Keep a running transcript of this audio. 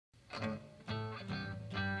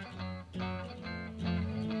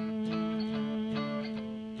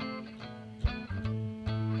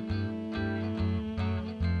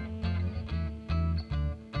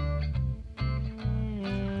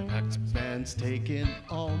man's taken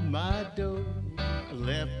all my dough,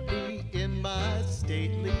 left me in my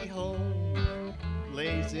stately home,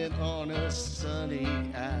 blazing on a sunny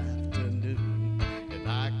afternoon. And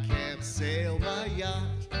I can't sail my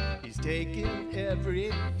yacht, he's taken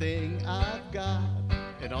everything I've got,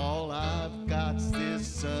 and all I've got's this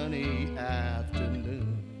sunny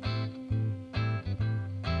afternoon.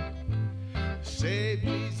 Save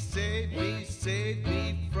me, save me, save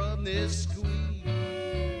me from this squeeze.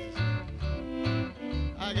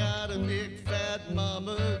 I got a big fat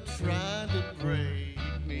mama trying to break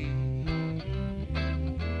me,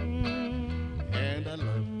 and I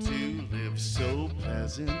love to live so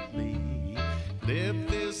pleasantly, live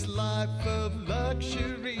this life of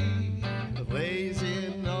luxury,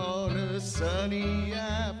 blazing on a sunny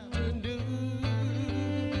afternoon.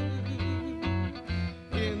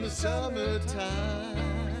 In the summertime,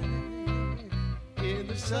 in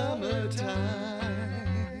the summertime,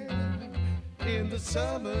 in the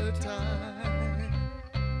summertime.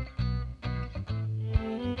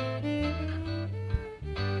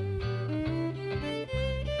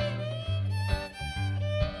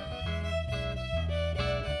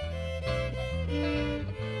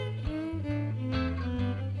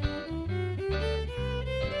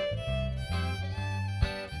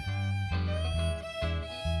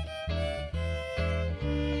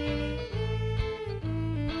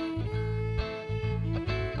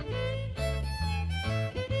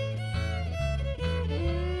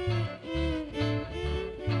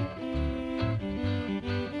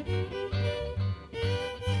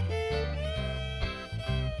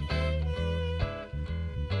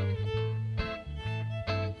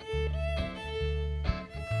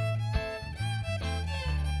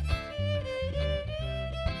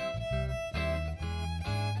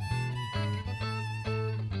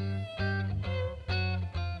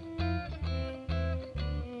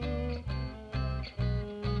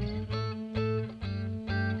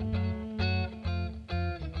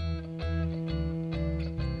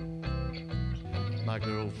 My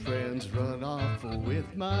girlfriend's run off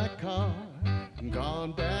with my car,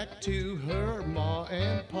 gone back to her ma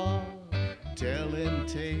and pa, telling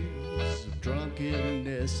tales of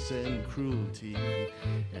drunkenness and cruelty.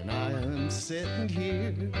 And I am sitting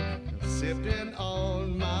here, sipping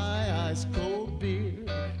on my ice-cold beer,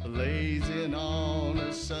 blazing on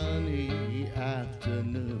a sunny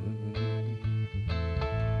afternoon.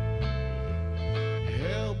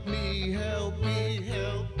 Help me, help me,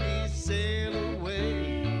 help me sail away.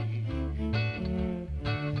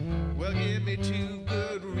 Well, give me 2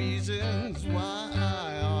 good reasons why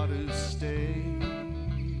I ought to stay.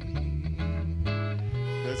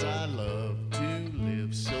 'Cause I love to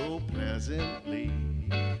live so pleasantly,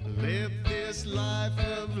 live this life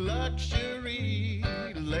of luxury,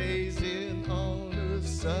 blazing on a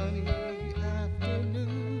sunny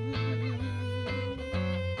afternoon.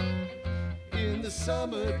 In the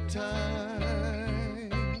summertime,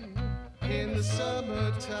 in the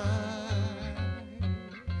summertime,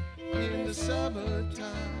 in the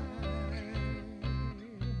summertime.